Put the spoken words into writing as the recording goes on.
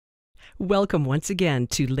Welcome once again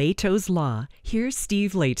to Lehto's Law. Here's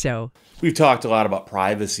Steve Lehto. We've talked a lot about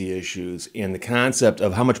privacy issues and the concept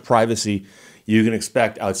of how much privacy you can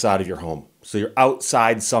expect outside of your home. So you're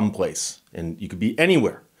outside someplace and you could be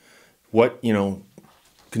anywhere. What,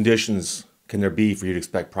 conditions can there be for you to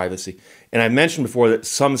expect privacy? And I mentioned before that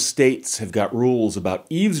some states have got rules about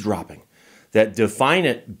eavesdropping that define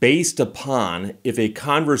it based upon if a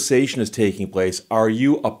conversation is taking place, are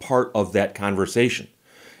you a part of that conversation?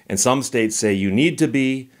 And some states say you need to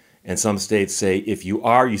be, and some states say if you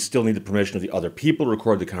are, you still need the permission of the other people to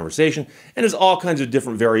record the conversation. And there's all kinds of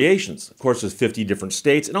different variations. Of course, there's 50 different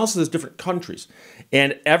states, and also there's different countries.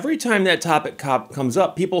 And every time that topic comes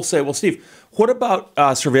up, people say, well, Steve, what about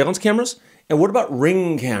surveillance cameras? And what about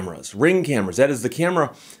ring cameras? Ring cameras, that is the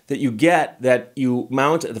camera that you get that you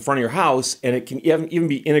mount at the front of your house, and it can even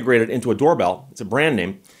be integrated into a doorbell. It's a brand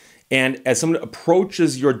name. And as someone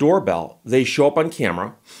approaches your doorbell, they show up on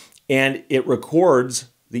camera, and it records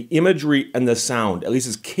the imagery and the sound, at least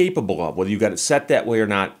it's capable of. Whether you've got it set that way or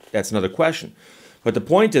not, that's another question. But the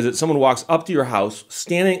point is that someone walks up to your house,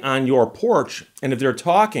 standing on your porch, and if they're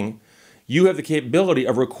talking, you have the capability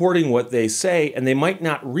of recording what they say, and they might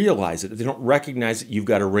not realize it if they don't recognize that you've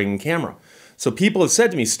got a Ring camera. So people have said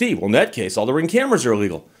to me, Steve, well, in that case, all the Ring cameras are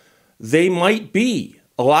illegal. They might be.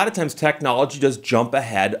 A lot of times technology does jump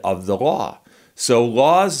ahead of the law. So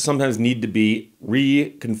laws sometimes need to be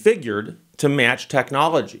reconfigured to match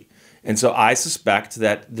technology. And so I suspect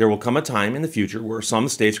that there will come a time in the future where some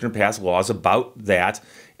states are going to pass laws about that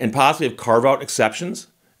and possibly have carve out exceptions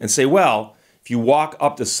and say, well, if you walk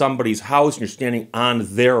up to somebody's house and you're standing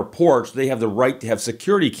on their porch, they have the right to have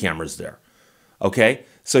security cameras there. Okay?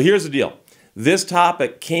 So here's the deal. This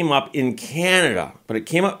topic came up in Canada, but it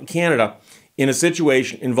came up in Canada in a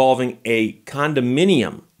situation involving a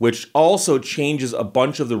condominium, which also changes a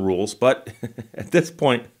bunch of the rules. But at this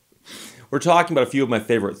point, we're talking about a few of my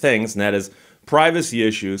favorite things, and that is privacy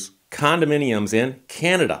issues, condominiums in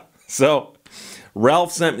Canada. So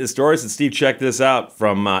Ralph sent me the story, said, Steve, check this out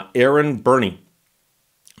from Aaron Burney,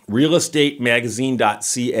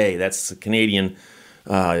 realestatemagazine.ca. That's the Canadian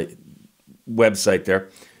website there.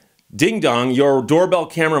 Ding dong, your doorbell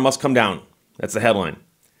camera must come down. That's the headline.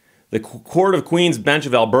 The Court of Queen's Bench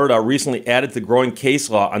of Alberta recently added to the growing case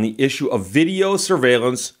law on the issue of video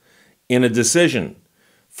surveillance in a decision.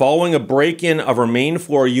 Following a break-in of her main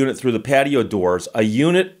floor unit through the patio doors, a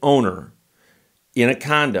unit owner in a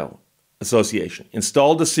condo association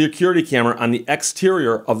installed a security camera on the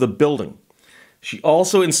exterior of the building. She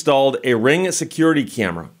also installed a Ring security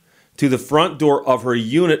camera to the front door of her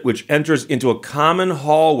unit, which enters into a common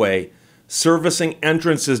hallway servicing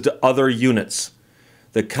entrances to other units.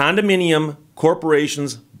 The condominium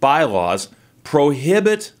corporation's bylaws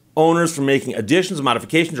prohibit owners from making additions,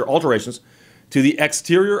 modifications, or alterations to the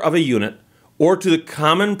exterior of a unit or to the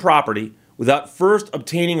common property without first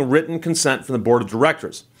obtaining written consent from the board of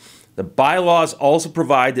directors. The bylaws also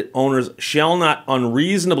provide that owners shall not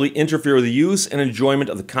unreasonably interfere with the use and enjoyment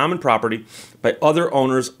of the common property by other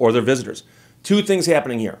owners or their visitors. Two things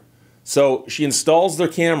happening here. So she installs their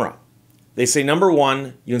camera. They say, number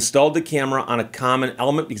one, you installed the camera on a common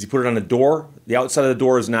element because you put it on a door. The outside of the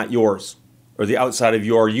door is not yours, or the outside of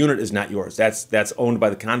your unit is not yours. That's owned by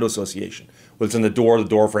the condo association. Whether it's in the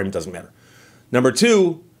door frame, it doesn't matter. Number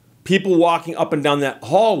two, people walking up and down that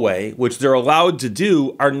hallway, which they're allowed to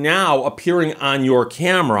do, are now appearing on your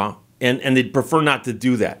camera, and they'd prefer not to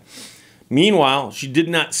do that. Meanwhile, she did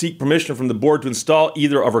not seek permission from the board to install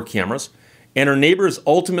either of her cameras, and her neighbors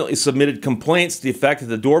ultimately submitted complaints to the effect that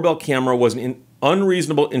the doorbell camera was an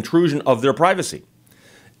unreasonable intrusion of their privacy.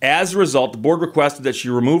 As a result, the board requested that she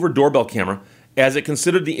remove her doorbell camera as it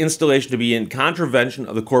considered the installation to be in contravention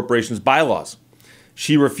of the corporation's bylaws.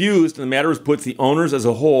 She refused, and the matter was put to the owners as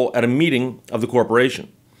a whole at a meeting of the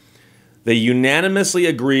corporation. They unanimously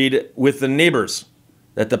agreed with the neighbors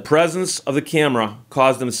that the presence of the camera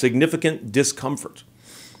caused them significant discomfort.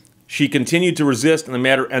 She continued to resist, and the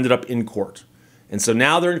matter ended up in court. And so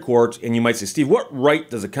now they're in court, and you might say, Steve, what right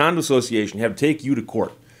does a condo association have to take you to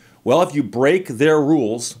court? Well, if you break their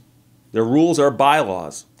rules are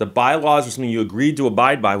bylaws. The bylaws are something you agreed to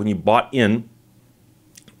abide by when you bought in,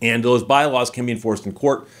 and those bylaws can be enforced in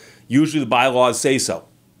court. Usually the bylaws say so.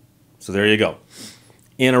 So there you go.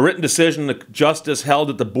 In a written decision, the justice held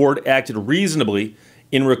that the board acted reasonably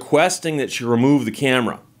in requesting that she remove the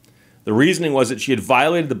camera. The reasoning was that she had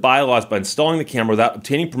violated the bylaws by installing the camera without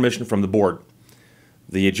obtaining permission from the board.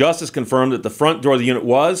 The justice confirmed that the front door of the unit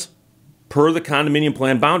was, per the condominium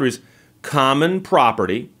plan boundaries, common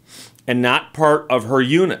property and not part of her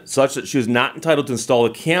unit, such that she was not entitled to install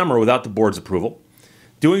a camera without the board's approval.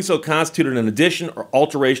 Doing so constituted an addition or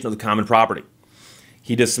alteration of the common property.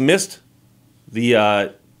 He dismissed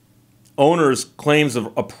the owner's claims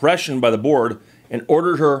of oppression by the board and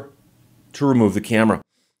ordered her to remove the camera.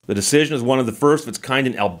 The decision is one of the first of its kind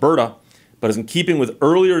in Alberta, but is in keeping with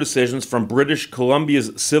earlier decisions from British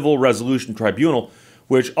Columbia's Civil Resolution Tribunal,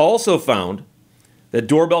 which also found that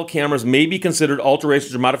doorbell cameras may be considered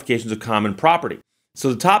alterations or modifications of common property. So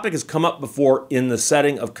the topic has come up before in the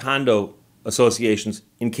setting of condo associations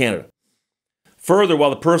in Canada. Further, while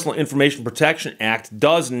the Personal Information Protection Act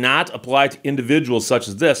does not apply to individuals such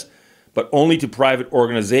as this, but only to private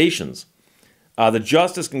organizations, the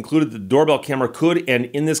justice concluded that the doorbell camera could, and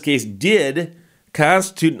in this case did,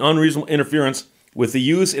 constitute an unreasonable interference with the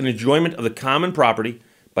use and enjoyment of the common property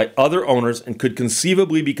by other owners and could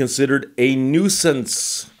conceivably be considered a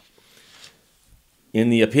nuisance. In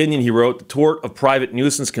the opinion, he wrote, the tort of private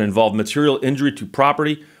nuisance can involve material injury to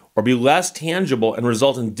property or be less tangible and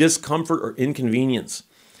result in discomfort or inconvenience.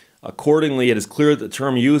 Accordingly, it is clear that the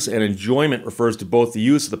term use and enjoyment refers to both the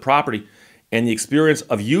use of the property and the experience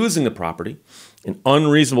of using the property. An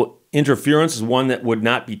unreasonable interference is one that would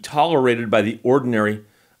not be tolerated by the ordinary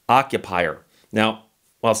occupier. Now,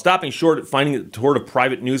 while stopping short at finding that the tort of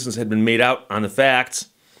private nuisance had been made out on the facts,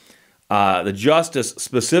 the justice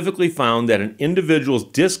specifically found that an individual's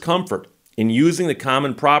discomfort in using the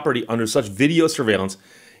common property under such video surveillance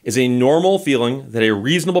is a normal feeling that a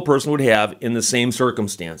reasonable person would have in the same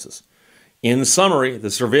circumstances. In summary, the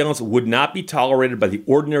surveillance would not be tolerated by the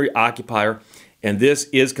ordinary occupier, and this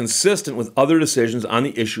is consistent with other decisions on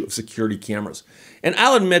the issue of security cameras. And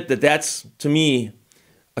I'll admit that that's, to me,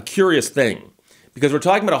 a curious thing, because we're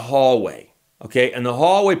talking about a hallway, okay? And the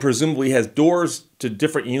hallway presumably has doors to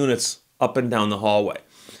different units up and down the hallway.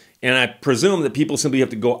 And I presume that people simply have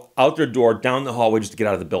to go out their door, down the hallway just to get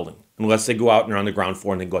out of the building, unless they go out and are on the ground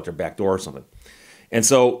floor and then go out their back door or something. And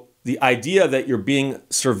so the idea that you're being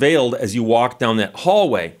surveilled as you walk down that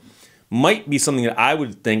hallway might be something that I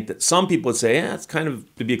would think that some people would say, it's kind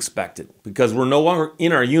of to be expected, because we're no longer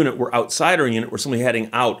in our unit, we're outside our unit, we're simply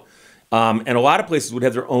heading out. And a lot of places would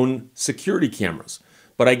have their own security cameras.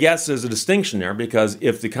 But I guess there's a distinction there, because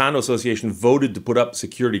if the condo association voted to put up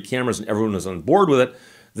security cameras and everyone was on board with it,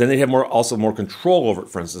 then they'd have also more control over it,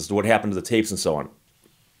 for instance, to what happened to the tapes and so on.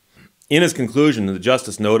 In his conclusion, the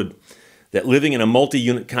justice noted that living in a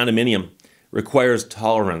multi-unit condominium requires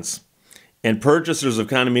tolerance, and purchasers of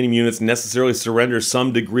condominium units necessarily surrender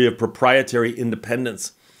some degree of proprietary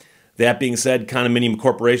independence. That being said, condominium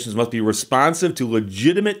corporations must be responsive to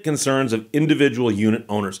legitimate concerns of individual unit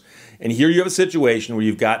owners. And here you have a situation where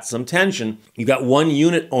you've got some tension. You've got one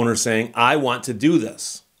unit owner saying, I want to do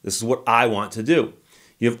this. This is what I want to do.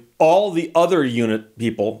 You have all the other unit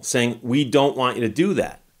people saying, we don't want you to do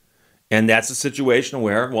that. And that's a situation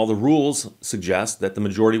where, well, the rules suggest that the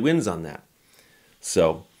majority wins on that.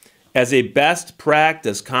 So, as a best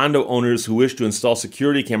practice, condo owners who wish to install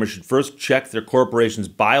security cameras should first check their corporation's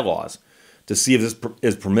bylaws to see if this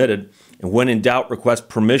is permitted, and when in doubt, request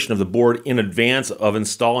permission of the board in advance of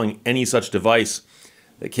installing any such device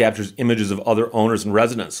that captures images of other owners and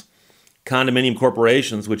residents. Condominium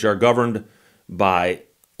corporations, which are governed by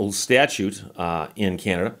statute in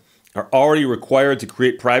Canada, are already required to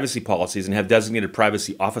create privacy policies and have designated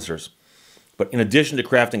privacy officers. But in addition to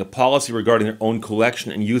crafting a policy regarding their own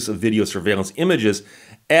collection and use of video surveillance images,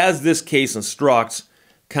 as this case instructs,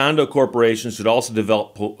 condo corporations should also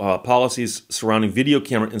develop policies surrounding video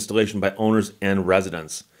camera installation by owners and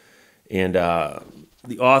residents. And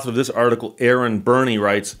the author of this article, Aaron Burney,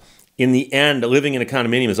 writes, in the end, living in a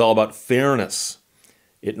condominium is all about fairness.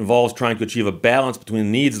 It involves trying to achieve a balance between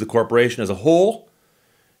the needs of the corporation as a whole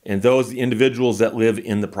and those of the individuals that live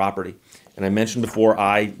in the property. And I mentioned before,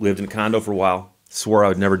 I lived in a condo for a while, swore I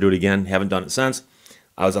would never do it again, haven't done it since.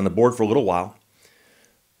 I was on the board for a little while,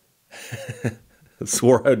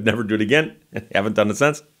 swore I would never do it again, haven't done it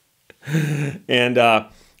since. And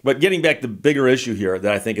but getting back to the bigger issue here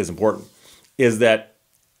that I think is important is that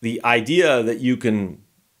the idea that you can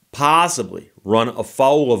possibly run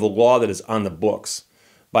afoul of the law that is on the books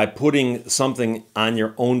by putting something on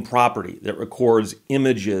your own property that records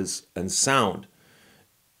images and sound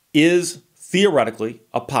is theoretically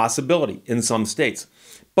a possibility in some states.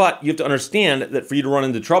 But you have to understand that for you to run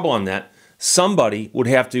into trouble on that, somebody would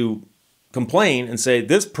have to complain and say,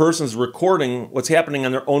 this person's recording what's happening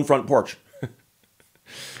on their own front porch.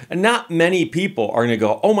 And not many people are going to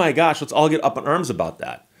go, oh my gosh, let's all get up in arms about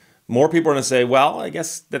that. More people are going to say, well, I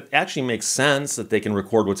guess that actually makes sense that they can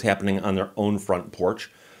record what's happening on their own front porch.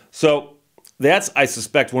 So that's, I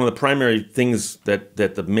suspect, one of the primary things that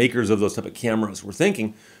the makers of those type of cameras were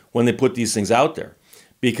thinking when they put these things out there.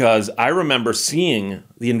 because I remember seeing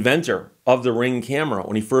the inventor of the Ring camera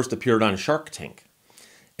when he first appeared on Shark Tank.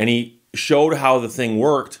 And he showed how the thing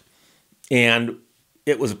worked, and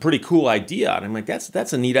it was a pretty cool idea. And I'm like,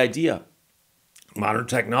 that's a neat idea. Modern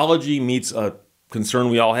technology meets a concern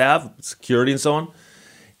we all have, security and so on.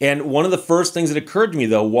 And one of the first things that occurred to me,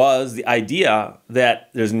 though, was the idea that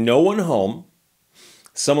there's no one home.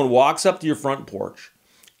 Someone walks up to your front porch,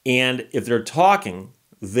 and if they're talking,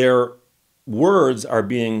 their words are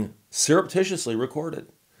being surreptitiously recorded.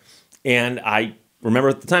 And I remember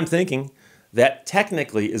at the time thinking that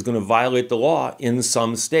technically is going to violate the law in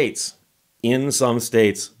some states.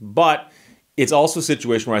 But it's also a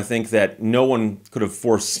situation where I think that no one could have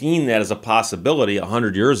foreseen that as a possibility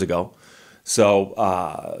 100 years ago.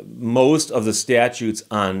 So most of the statutes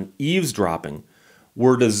on eavesdropping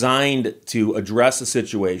were designed to address a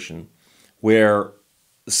situation where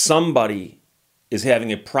somebody is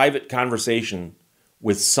having a private conversation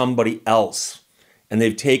with somebody else, and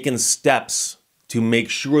they've taken steps to make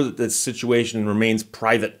sure that this situation remains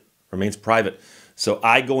private. So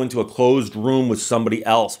I go into a closed room with somebody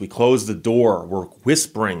else. We close the door. We're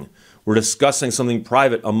whispering. We're discussing something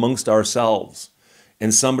private amongst ourselves.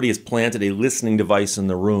 And somebody has planted a listening device in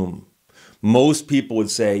the room. Most people would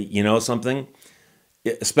say, you know something,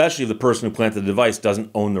 especially if the person who planted the device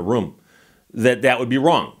doesn't own the room, that would be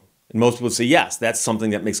wrong. And most people would say, yes, that's something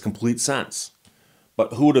that makes complete sense.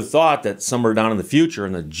 But who would have thought that somewhere down in the future,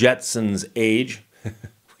 in the Jetsons age,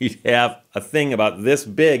 we'd have a thing about this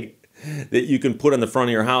big that you can put on the front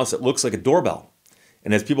of your house that looks like a doorbell.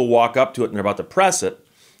 And as people walk up to it and they're about to press it,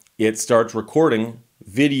 it starts recording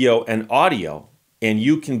video and audio. And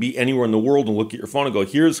you can be anywhere in the world and look at your phone and go,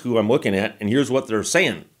 here's who I'm looking at, and here's what they're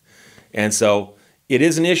saying. And so it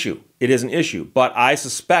is an issue. But I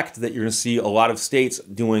suspect that you're going to see a lot of states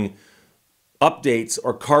doing updates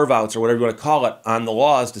or carve-outs or whatever you want to call it on the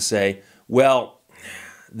laws to say, well,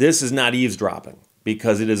 this is not eavesdropping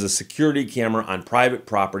because it is a security camera on private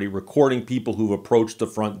property recording people who've approached the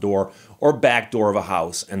front door or back door of a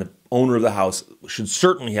house. And the owner of the house should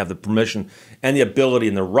certainly have the permission and the ability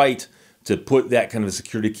and the right to put that kind of a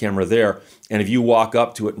security camera there. And if you walk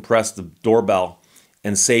up to it and press the doorbell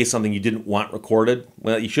and say something you didn't want recorded,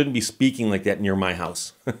 well, you shouldn't be speaking like that near my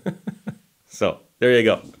house. So there you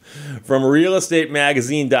go. From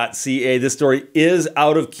realestatemagazine.ca, this story is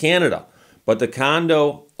out of Canada, but the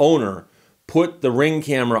condo owner put the Ring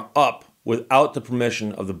camera up without the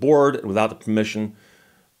permission of the board and without the permission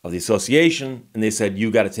of the association, and they said,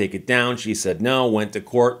 you got to take it down. She said no, went to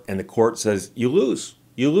court, and the court says, you lose.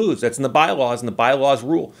 That's in the bylaws, and the bylaws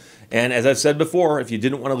rule. And as I've said before, if you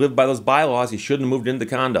didn't want to live by those bylaws, you shouldn't have moved into the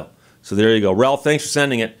condo. So there you go. Ralph, thanks for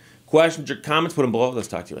sending it. Questions or comments, put them below. Let's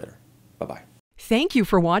talk to you later. Bye-bye. Thank you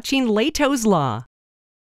for watching Lehto's Law.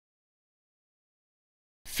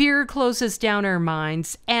 Fear closes down our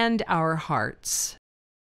minds and our hearts.